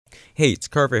Hey, it's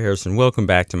Carver Harrison. Welcome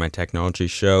back to my technology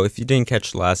show. If you didn't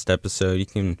catch the last episode, you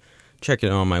can check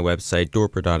it on my website,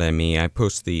 DorpeNOW. I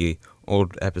post the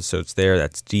old episodes there.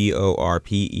 That's DORPER.me.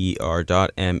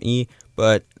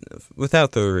 But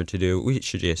without further ado, we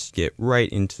should just get right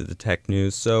into the tech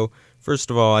news. So, first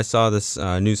of all, I saw this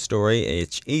news story.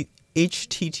 It's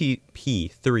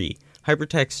HTTP 3,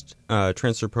 Hypertext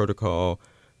Transfer Protocol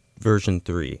version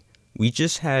 3. We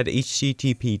just had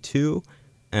HTTP 2.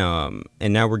 And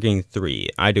now we're getting 3.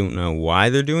 I don't know why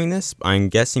they're doing this. I'm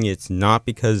guessing it's not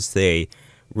because they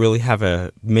really have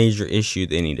a major issue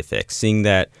they need to fix. Seeing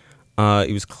that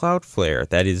it was Cloudflare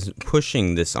that is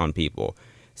pushing this on people.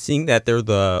 Seeing that they're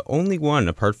the only one,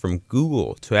 apart from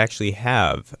Google, to actually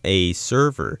have a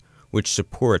server which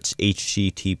supports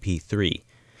HTTP 3.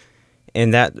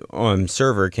 And that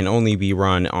server can only be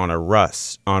run on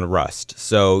Rust.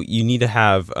 So you need to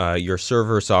have your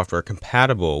server software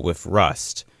compatible with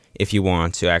Rust if you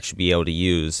want to actually be able to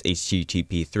use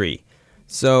HTTP 3.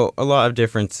 So a lot of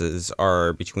differences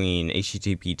are between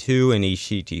HTTP 2 and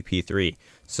HTTP 3.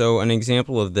 So an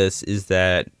example of this is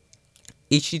that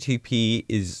HTTP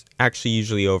is actually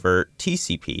usually over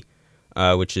TCP,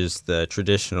 which is the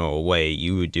traditional way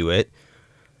you would do it.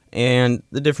 And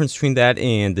the difference between that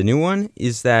and the new one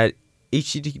is that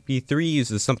HTTP 3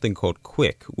 uses something called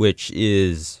QUIC, which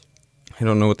is, I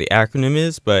don't know what the acronym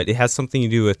is, but it has something to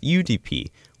do with UDP,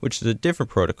 which is a different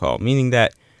protocol, meaning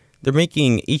that they're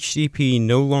making HTTP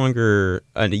no longer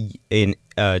a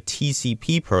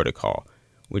TCP protocol,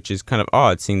 which is kind of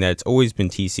odd, seeing that it's always been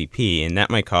TCP, and that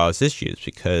might cause issues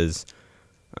because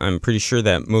I'm pretty sure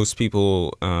that most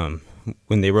people,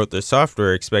 when they wrote their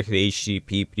software, expected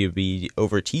HTTP to be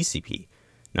over TCP,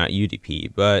 not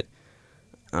UDP. But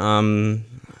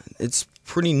it's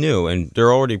pretty new, and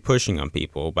they're already pushing on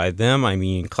people. By them, I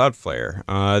mean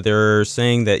Cloudflare. They're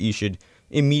saying that you should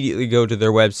immediately go to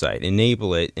their website,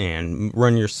 enable it, and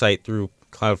run your site through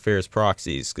Cloudflare's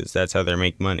proxies, because that's how they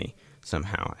make money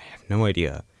somehow. I have no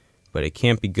idea, but it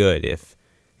can't be good if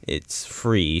it's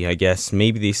free. I guess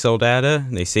maybe they sell data.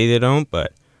 They say they don't,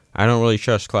 but I don't really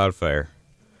trust Cloudflare.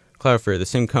 Cloudflare, the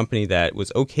same company that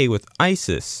was okay with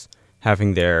ISIS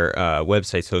having their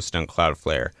websites hosted on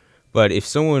Cloudflare. But if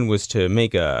someone was to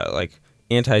make a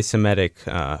anti-Semitic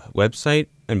website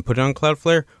and put it on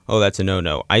Cloudflare, oh, that's a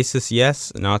no-no. ISIS,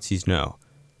 yes. Nazis, no.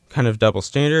 Kind of double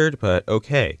standard, but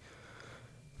okay.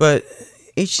 But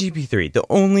HTTP 3, the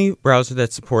only browser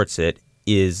that supports it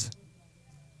is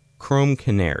Chrome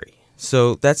Canary.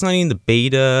 So that's not even the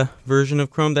beta version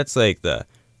of Chrome. That's like the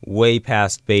way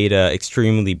past beta,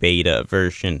 extremely beta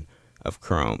version of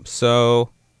Chrome.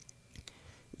 So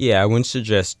yeah, I wouldn't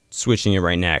suggest switching it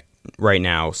right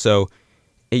now. So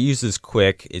it uses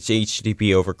QUIC. It's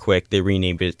HTTP over QUIC. They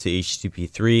renamed it to HTTP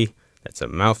 3. That's a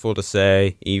mouthful to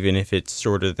say, even if it's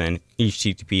shorter than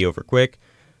HTTP over QUIC.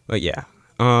 But yeah.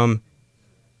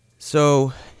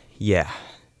 So yeah.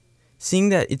 Seeing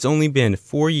that it's only been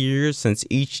 4 years since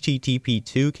HTTP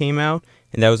 2 came out,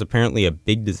 and that was apparently a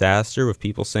big disaster with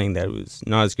people saying that it was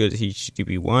not as good as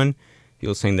HTTP 1,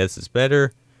 people saying this is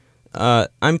better.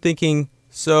 I'm thinking,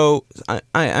 so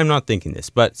I'm not thinking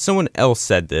this, but someone else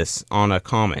said this on a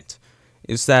comment,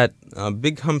 is that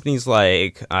big companies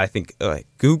like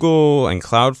Google and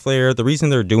Cloudflare, the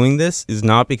reason they're doing this is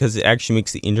not because it actually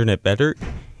makes the internet better.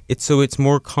 It's so it's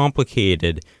more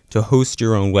complicated to host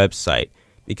your own website,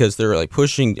 because they're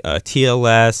pushing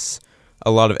TLS,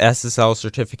 a lot of SSL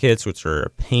certificates, which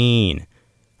are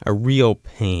a real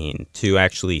pain to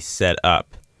actually set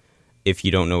up if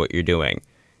you don't know what you're doing.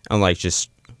 Unlike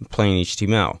just plain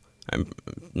HTML.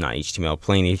 Not HTML,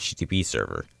 plain HTTP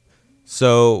server.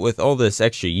 So with all this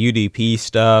extra UDP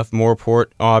stuff, more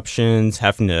port options,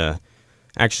 having to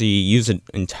actually use an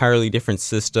entirely different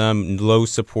system, low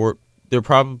support, they're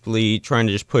probably trying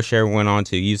to just push everyone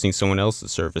onto using someone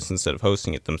else's service instead of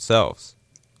hosting it themselves.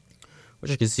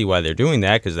 Which I can see why they're doing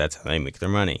that, because that's how they make their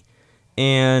money.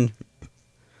 And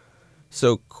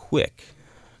so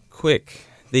QUIC,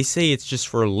 they say it's just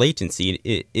for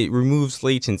latency. It removes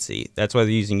latency. That's why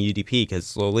they're using UDP, because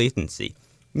it's low latency.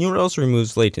 You know what else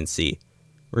removes latency?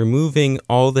 Removing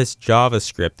all this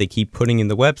JavaScript they keep putting in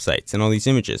the websites and all these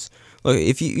images. Look,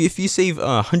 if you save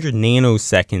 100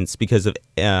 nanoseconds because of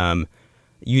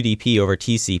UDP over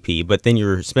TCP, but then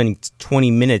you're spending 20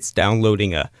 minutes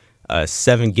downloading a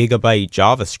 7 gigabyte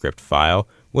JavaScript file,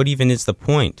 what even is the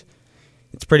point?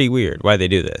 It's pretty weird why they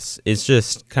do this. It's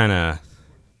just kind of,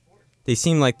 they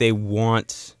seem like they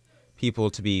want people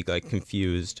to be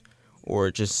confused, or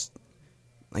just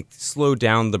slow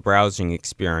down the browsing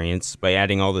experience by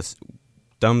adding all this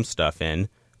dumb stuff in.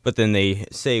 But then they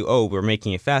say, oh, we're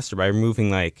making it faster by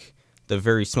removing the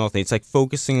very small thing. It's like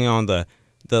focusing on the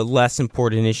less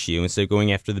important issue instead of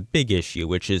going after the big issue,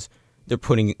 which is they're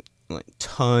putting like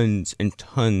tons and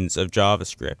tons of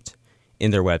JavaScript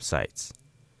in their websites.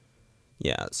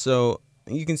 Yeah, so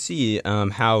you can see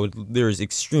how there's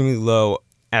extremely low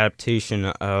adaptation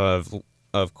of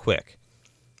Quick.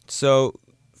 So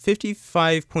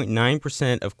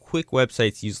 55.9% of Quick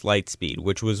websites use Lightspeed,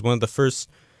 which was one of the first,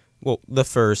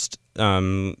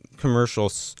 commercial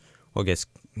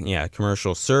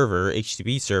server,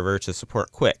 HTTP server to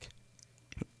support Quick.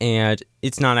 And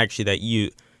it's not actually that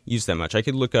you use that much. I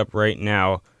could look up right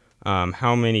now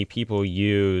how many people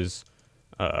use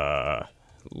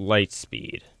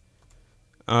Lightspeed.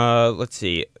 Let's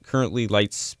see. Currently,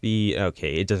 Lightspeed.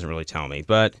 Okay, it doesn't really tell me,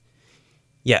 but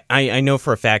yeah, I know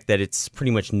for a fact that it's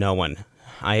pretty much no one.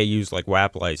 I use like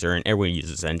Wappleizer, and everyone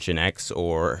uses Nginx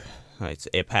or it's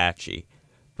Apache.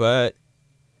 But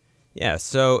yeah,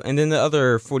 so and then the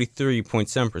other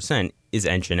 43.7% is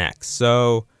Nginx.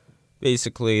 So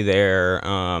basically,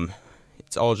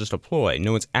 it's all just a ploy.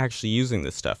 No one's actually using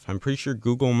this stuff. I'm pretty sure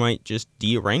Google might just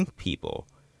de-rank people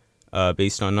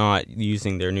based on not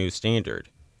using their new standard,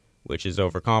 which is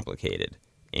overcomplicated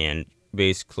and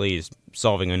basically is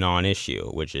solving a non-issue,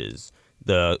 which is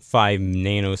the 5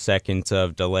 nanoseconds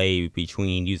of delay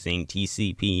between using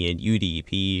TCP and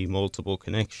UDP multiple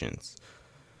connections.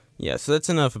 Yeah, so that's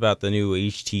enough about the new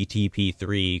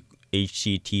HTTP3,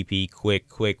 HTTP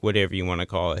quick, whatever you want to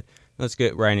call it. Let's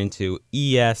get right into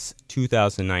ES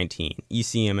 2019,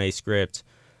 ECMA script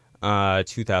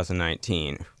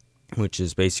 2019, which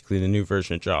is basically the new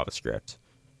version of JavaScript.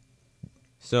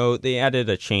 So they added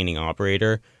a chaining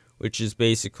operator, which is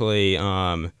basically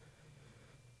let's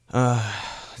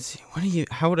see,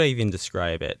 how would I even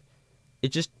describe it? It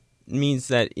just means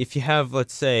that if you have,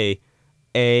 let's say,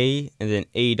 A and then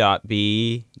A dot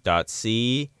B dot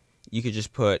C, you could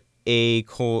just put A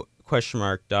question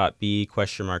mark dot B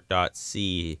question mark dot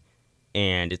C,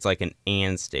 and it's like an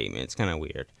AND statement. It's kind of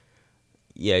weird.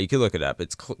 Yeah, you could look it up.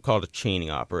 It's called a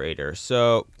chaining operator.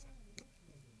 So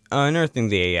another thing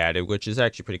they added, which is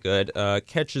actually pretty good,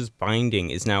 catches binding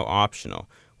is now optional.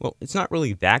 Well, it's not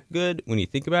really that good when you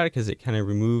think about it because it kind of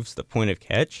removes the point of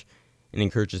catch and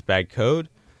encourages bad code.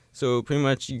 So pretty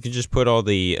much you can just put all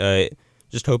the,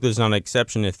 just hope there's not an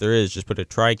exception. If there is, just put a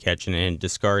try catch in it and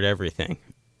discard everything.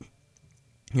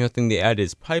 The other thing they added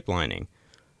is pipelining.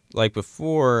 Like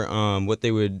before, what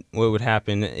would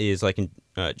happen is like in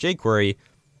jQuery,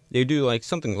 they would do like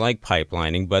something like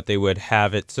pipelining, but they would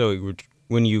have it so it would,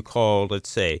 when you call, let's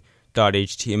say,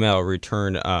 .html,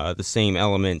 return the same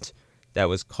element that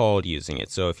was called using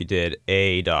it. So if you did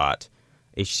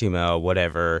a.html,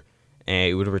 whatever,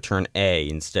 and it would return a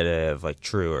instead of like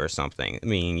true or something,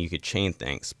 meaning you could chain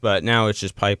things. But now it's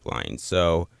just pipeline,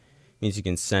 so it means you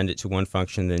can send it to one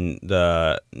function,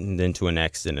 then to a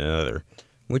next and another,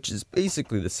 which is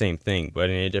basically the same thing, but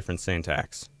in a different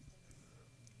syntax.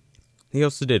 They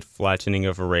also did flattening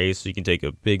of arrays, so you can take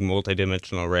a big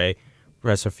multi-dimensional array,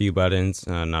 press a few buttons,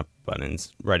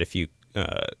 write a few,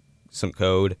 some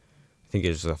code. I think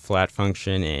there's a flat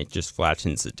function, and it just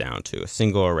flattens it down to a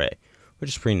single array, which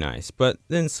is pretty nice. But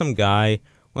then some guy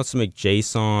wants to make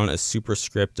JSON a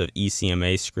superscript of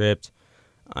ECMA script.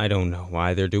 I don't know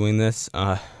why they're doing this.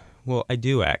 Well, I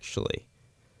do actually,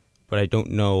 but I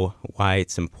don't know why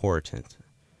it's important.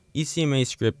 ECMA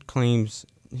script claims,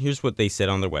 here's what they said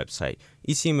on their website.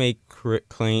 ECMA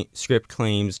script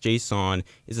claims JSON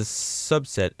is a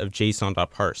subset of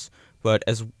JSON.parse, but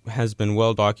as has been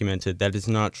well documented, that is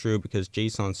not true because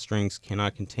JSON strings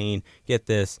cannot contain, get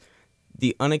this,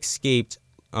 the unescaped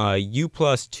U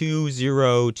plus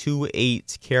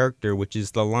 2028 character, which is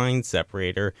the line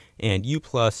separator, and U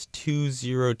plus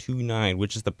 2029,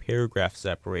 which is the paragraph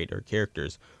separator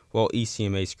characters, while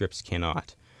ECMA scripts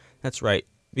cannot. That's right.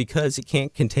 Because it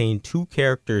can't contain two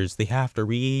characters, they have to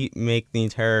remake the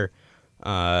entire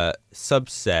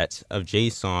subset of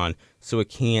JSON so it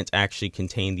can't actually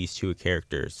contain these two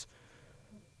characters.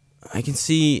 I can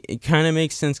see it kind of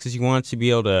makes sense because you want to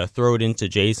be able to throw it into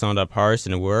JSON.parse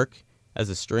and it work as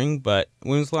a string, but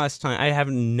when was the last time? I have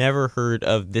never heard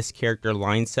of this character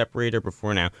line separator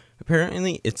before now.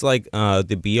 Apparently, it's like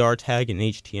the BR tag in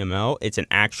HTML. It's an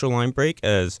actual line break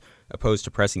as opposed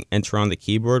to pressing enter on the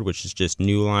keyboard, which is just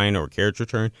new line or character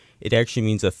return. It actually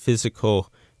means a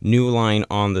physical new line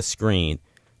on the screen,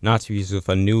 not to be used with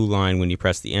a new line when you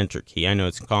press the enter key. I know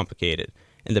it's complicated.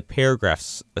 And the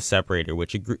paragraphs separator,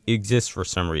 which exists for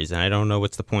some reason. I don't know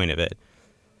what's the point of it.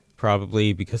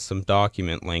 Probably because some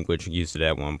document language used it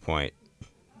at one point.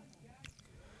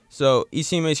 So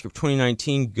ECMA script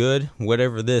 2019, good.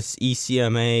 Whatever this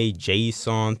ECMA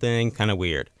JSON thing, kind of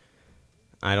weird.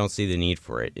 I don't see the need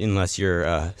for it unless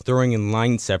you're throwing in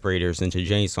line separators into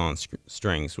JSON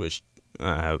strings, which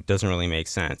doesn't really make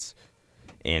sense.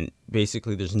 And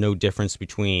basically, there's no difference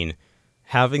between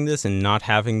having this and not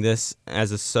having this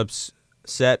as a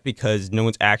subset, because no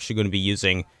one's actually going to be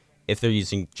using, if they're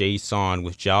using JSON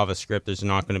with JavaScript,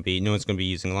 no one's going to be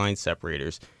using line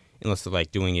separators unless they're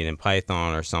like doing it in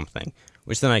Python or something,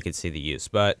 which then I could see the use.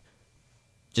 But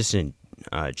just in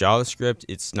JavaScript,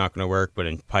 it's not going to work, but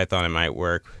in Python, it might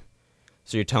work.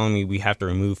 So you're telling me we have to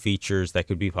remove features that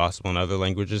could be possible in other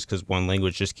languages because one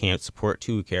language just can't support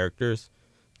 2 characters?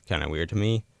 Kind of weird to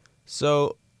me.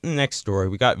 So, next story,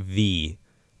 we got V,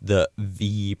 the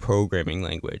V programming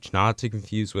language, not to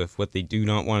confuse with what they do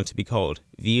not want it to be called,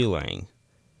 VLang.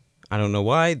 I don't know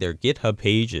why. Their GitHub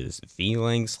page is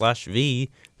VLang/V.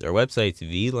 Their website's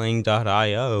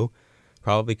vlang.io.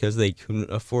 Probably because they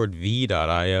couldn't afford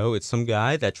v.io. It's some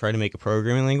guy that tried to make a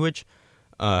programming language.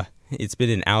 It's been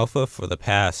in alpha for the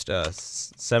past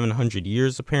 700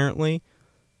 years, apparently.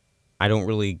 I don't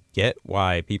really get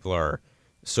why people are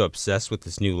so obsessed with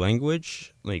this new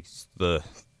language. Like, the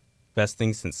best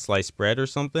thing since sliced bread or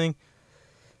something.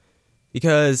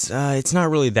 Because it's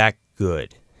not really that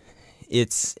good.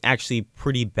 It's actually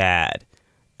pretty bad.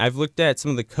 I've looked at some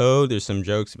of the code. There's some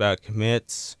jokes about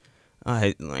commits.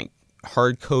 Like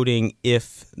hard coding,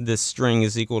 if this string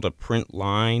is equal to print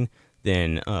line,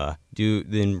 then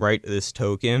write this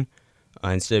token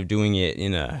instead of doing it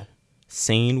in a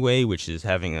sane way, which is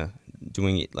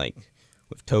doing it like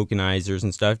with tokenizers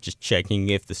and stuff, just checking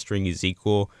if the string is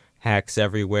equal, hacks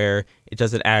everywhere. It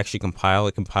doesn't actually compile.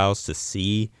 It compiles to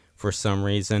C for some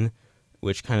reason,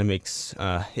 which kind of makes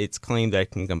its claim that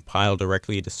it can compile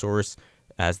directly to source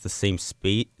as the same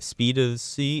speed of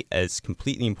C as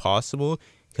completely impossible,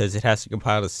 because it has to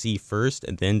compile to C first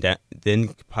and then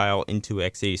compile into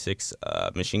x86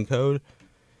 machine code.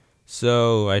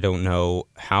 So I don't know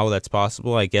how that's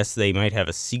possible. I guess they might have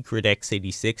a secret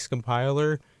x86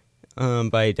 compiler,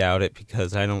 but I doubt it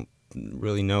because I don't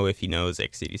really know if he knows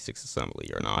x86 assembly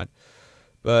or not.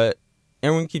 But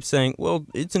everyone keeps saying, well,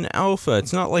 it's an alpha.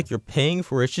 It's not like you're paying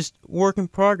for it. It's just work in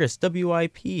progress,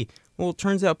 WIP. Well, it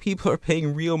turns out people are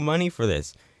paying real money for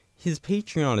this. His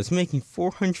Patreon is making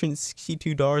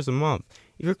 $462 a month.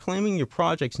 If you're claiming your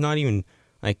project's not even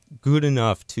like good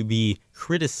enough to be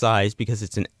criticized because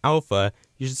it's an alpha,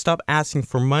 you should stop asking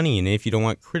for money in it if you don't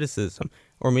want criticism,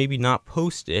 or maybe not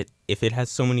post it if it has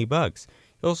so many bugs.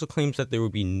 He also claims that there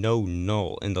would be no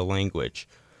null in the language,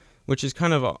 which is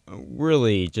kind of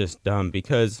really just dumb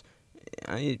because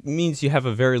it means you have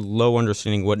a very low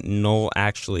understanding what null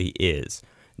actually is.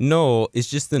 Null is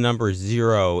just the number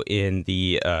 0 in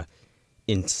the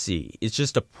in C. It's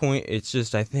just a point. It's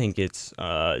just, I think it's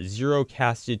 0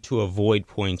 casted to a void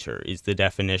pointer is the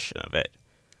definition of it.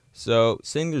 So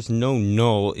saying there's no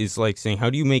null is like saying, how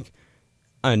do you make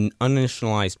an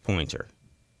uninitialized pointer?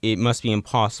 It must be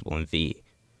impossible in V.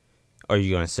 Are you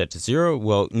going to set to 0?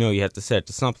 Well, no, you have to set it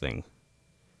to something.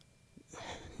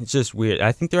 It's just weird.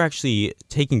 I think they're actually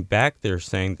taking back their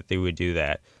saying that they would do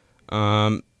that.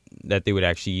 That they would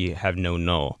actually have no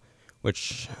null,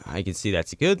 which I can see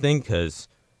that's a good thing because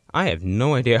I have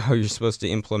no idea how you're supposed to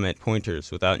implement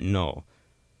pointers without null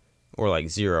or like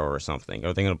 0 or something.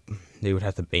 Are they would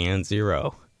have to ban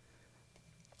 0.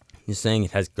 You're saying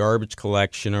it has garbage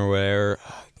collection or whatever.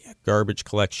 Yeah, garbage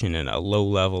collection in a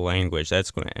low-level language.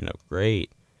 That's going to end up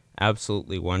great.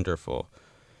 Absolutely wonderful.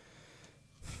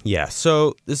 Yeah,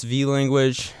 so this V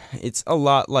language, it's a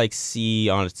lot like C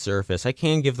on its surface. I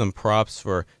can give them props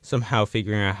for somehow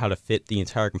figuring out how to fit the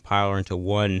entire compiler into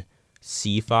one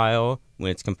C file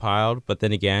when it's compiled, but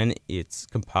then again, it's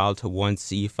compiled to one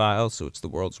C file, so it's the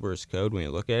world's worst code when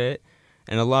you look at it.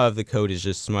 And a lot of the code is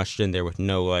just smushed in there with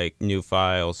no like new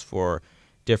files for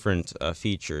different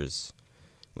features,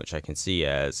 which I can see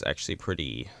as actually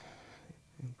pretty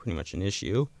much an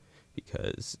issue,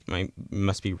 because it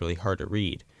must be really hard to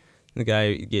read. The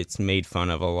guy gets made fun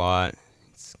of a lot.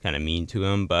 It's kind of mean to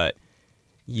him, but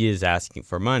he is asking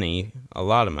for money, a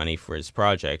lot of money for his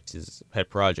project, his pet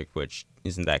project, which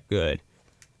isn't that good.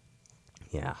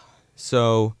 Yeah,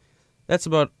 so that's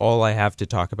about all I have to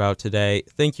talk about today.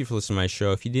 Thank you for listening to my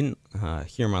show. If you didn't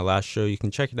hear my last show, you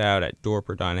can check it out at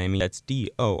dorper.me. That's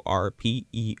DORPER.me.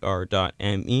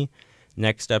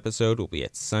 Next episode will be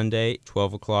at Sunday,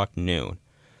 12 o'clock noon.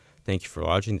 Thank you for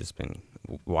watching.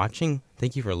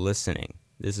 Thank you for listening.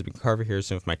 This has been Carver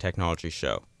Harrison with my technology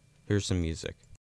show. Here's some music.